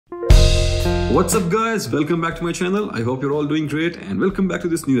What's up guys, welcome back to my channel. I hope you're all doing great and welcome back to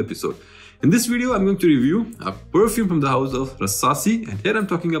this new episode. In this video I'm going to review a perfume from the house of Rasasi, and here I'm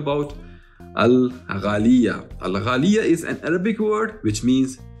talking about Ghalia. Ghalia is an Arabic word which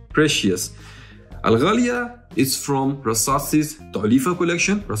means precious. Ghalia is from Rasasi's Tawleefa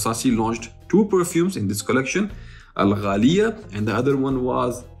collection. Rasasi launched two perfumes in this collection, Ghalia, and the other one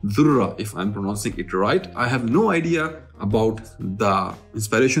was Dhurra, if I'm pronouncing it right. I have no idea about the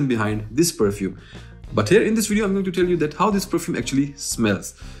inspiration behind this perfume, but here in this video I'm going to tell you that how this perfume actually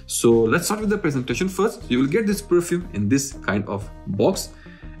smells. So let's start with the presentation first. You will get this perfume in this kind of box.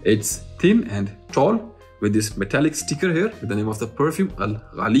 It's thin and tall with this metallic sticker here with the name of the perfume,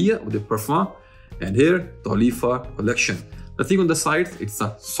 Ghalia with the Perfume, and here Tawleefa collection. Nothing on the sides, it's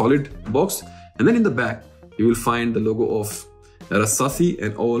a solid box, and then in the back you will find the logo of Rasasi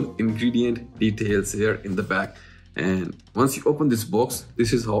and all ingredient details here in the back. And once you open this box,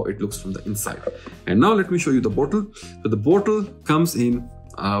 this is how it looks from the inside. And now let me show you the bottle. So the bottle comes in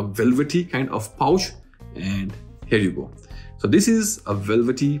a velvety kind of pouch, and here you go. So this is a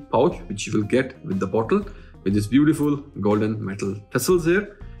velvety pouch which you will get with the bottle with this beautiful golden metal tassels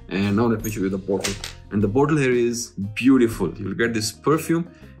here. And now let me show you the bottle. And the bottle here is beautiful. You will get this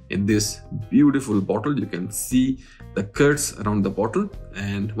perfume in this beautiful bottle. You can see the curds around the bottle,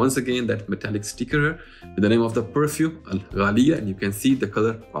 and once again that metallic sticker with the name of the perfume, Ghalia, and you can see the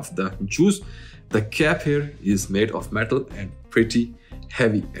color of the juice. The cap here is made of metal and pretty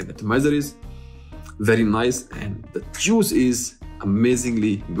heavy, and the atomizer is very nice, and the juice is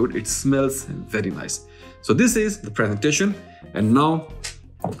amazingly good. It smells very nice. So this is the presentation, and now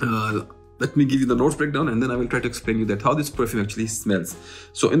let me give you the notes breakdown, and then I will try to explain you that how this perfume actually smells.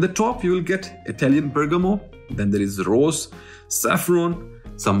 So in the top you will get Italian bergamot, then there is rose, saffron,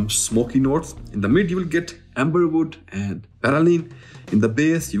 some smoky notes. In the mid you will get amberwood and paraline. In the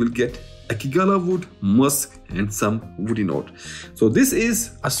base you will get akigala wood, musk, and some woody note. So this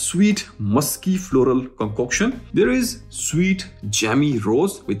is a sweet musky floral concoction. There is sweet jammy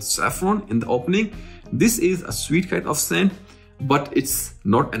rose with saffron in the opening. This is a sweet kind of scent, but it's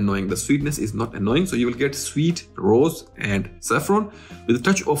not annoying. The sweetness is not annoying. So you will get sweet rose and saffron with a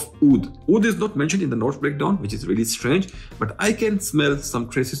touch of oud. Oud is not mentioned in the notes breakdown, which is really strange, but I can smell some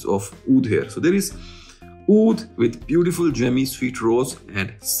traces of oud here. So there is oud with beautiful jammy sweet rose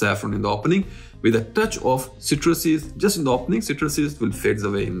and saffron in the opening with a touch of citruses just in the opening. Citruses will fade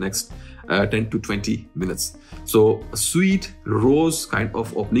away in next 10 to 20 minutes. So a sweet rose kind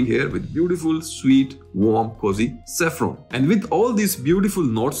of opening here with beautiful, sweet, warm, cozy saffron. And with all these beautiful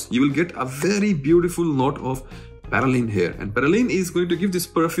notes, you will get a very beautiful note of paraline here. And paraline is going to give this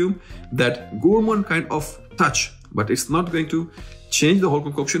perfume that gourmand kind of touch, but it's not going to change the whole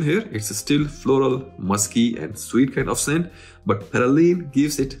concoction here. It's still floral, musky, and sweet kind of scent, but paraline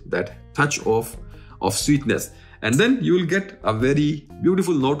gives it that touch of sweetness. And then you will get a very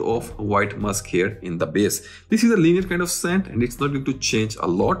beautiful note of white musk here in the base. This is a linear kind of scent, and it's not going to change a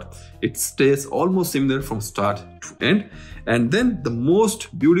lot. It stays almost similar from start to end. And then the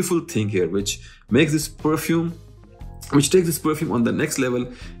most beautiful thing here, which makes this perfume, which takes this perfume on the next level,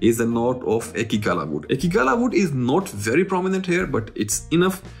 is the note of akigala wood. Akigala wood is not very prominent here, but it's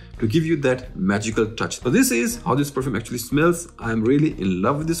enough to give you that magical touch. So this is how this perfume actually smells. I'm really in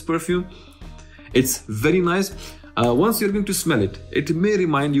love with this perfume. It's very nice. Once you're going to smell it, it may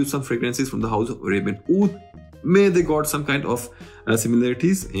remind you some fragrances from the house of Arabian Oud. May they got some kind of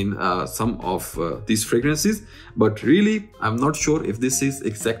similarities in some of these fragrances, but really I'm not sure if this is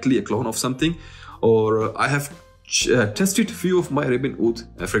exactly a clone of something, or I have tested a few of my Arabian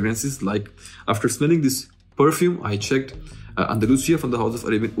Oud fragrances. Like after smelling this perfume, I checked Andalusia from the house of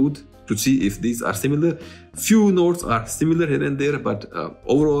Arabian Oud to see if these are similar. Few notes are similar here and there, but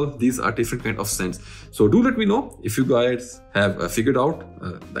overall these are different kind of scents. So do let me know if you guys have figured out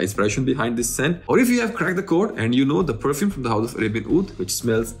the inspiration behind this scent, or if you have cracked the code and you know the perfume from the house of Arabian Oud which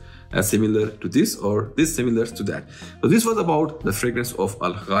smells similar to this, or this similar to that. So this was about the fragrance of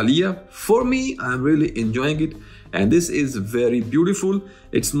Ghalia. For me, I'm really enjoying it, and this is very beautiful.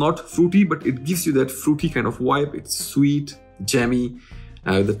 It's not fruity, but it gives you that fruity kind of vibe. It's sweet, jammy,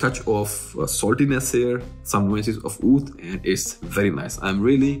 the touch of saltiness here, some nuances of oud, and it's very nice. I'm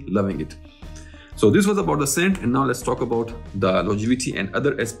really loving it. So this was about the scent, and now let's talk about the longevity and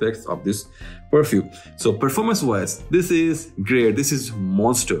other aspects of this perfume. So performance wise, this is great. This is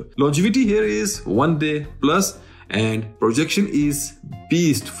monster. Longevity here is 1 day plus, and projection is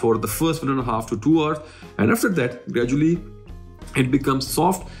beast for the first 1.5 to 2 hours, and after that gradually it becomes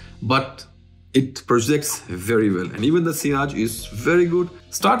soft, but it projects very well, and even the sillage is very good.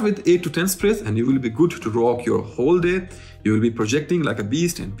 Start with 8 to 10 sprays and you will be good to rock your whole day. you will be projecting like a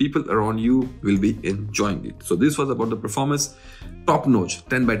beast and people around you will be enjoying it. So this was about the performance. Top notch,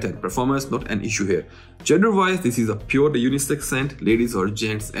 10 by 10 performance, not an issue here. Gender wise, this is a pure unisex scent. Ladies or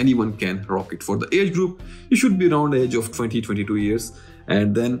gents, anyone can rock it. For the age group, you should be around the age of 20-22 years,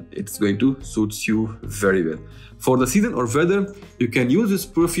 and then it's going to suit you very well. For the season or weather, you can use this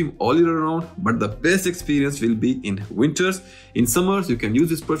perfume all year round, but the best experience will be in winters. In summers, you can use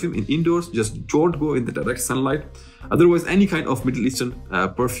this perfume in indoors. Just don't go in the direct sunlight. Otherwise, any kind of Middle Eastern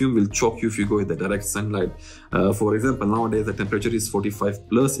perfume will choke you if you go in the direct sunlight. For example, nowadays the temperature is 45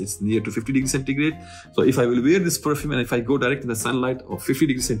 plus, it's near to 50 degrees centigrade. So if I will wear this perfume and if I go direct in the sunlight of 50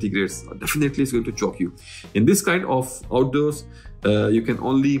 degrees centigrade, definitely it's going to choke you. In this kind of outdoors, you can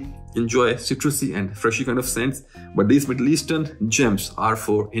only enjoy citrusy and freshy kind of scents, but these Middle Eastern gems are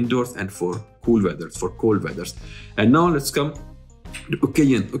for indoors and for cool weathers, for cold weathers. And now let's come to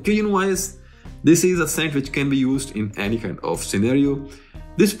occasion. Occasion wise, this is a scent which can be used in any kind of scenario.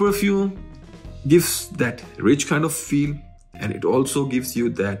 This perfume gives that rich kind of feel, and it also gives you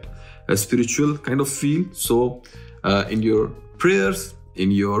that spiritual kind of feel. So in your prayers,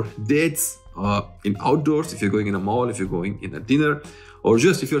 in your dates, in outdoors, if you're going in a mall, if you're going in a dinner, or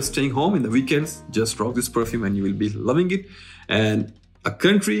just if you're staying home in the weekends, just rock this perfume and you will be loving it. And a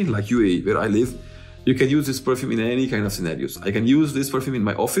country like UAE, where I live, you can use this perfume in any kind of scenarios. I can use this perfume in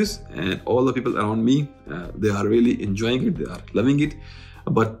my office and all the people around me, they are really enjoying it, they are loving it.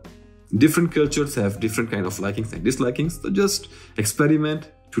 But different cultures have different kind of likings and dislikings. So just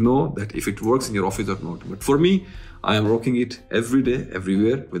experiment to know that if it works in your office or not. But for me, I am rocking it every day,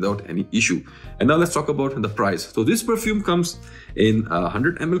 everywhere without any issue. And now let's talk about the price. So this perfume comes in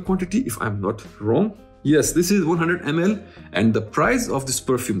 100 ml quantity, if I'm not wrong. Yes, this is 100 ml, and the price of this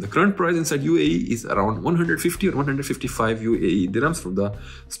perfume, the current price inside UAE is around 150 or 155 UAE dirhams from the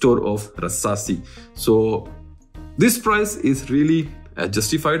store of Rasasi. So this price is really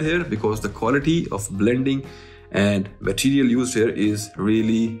justified here because the quality of blending and material used here is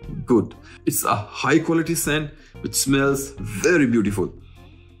really good. It's a high quality scent which smells very beautiful.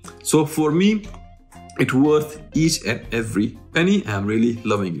 So for me, it's worth each and every penny. I'm really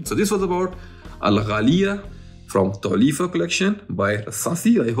loving it. So this was about Ghalia from Tawleefa collection by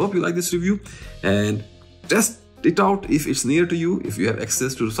Rasasi. I hope you like this review and test it out if it's near to you. If you have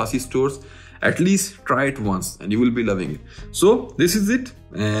access to Rasasi stores, at least try it once and you will be loving it. So this is it,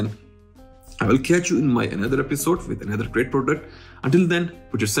 and I will catch you in my another episode with another great product. Until then,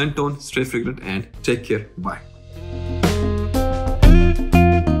 put your scent on, stay fragrant, and take care. Bye.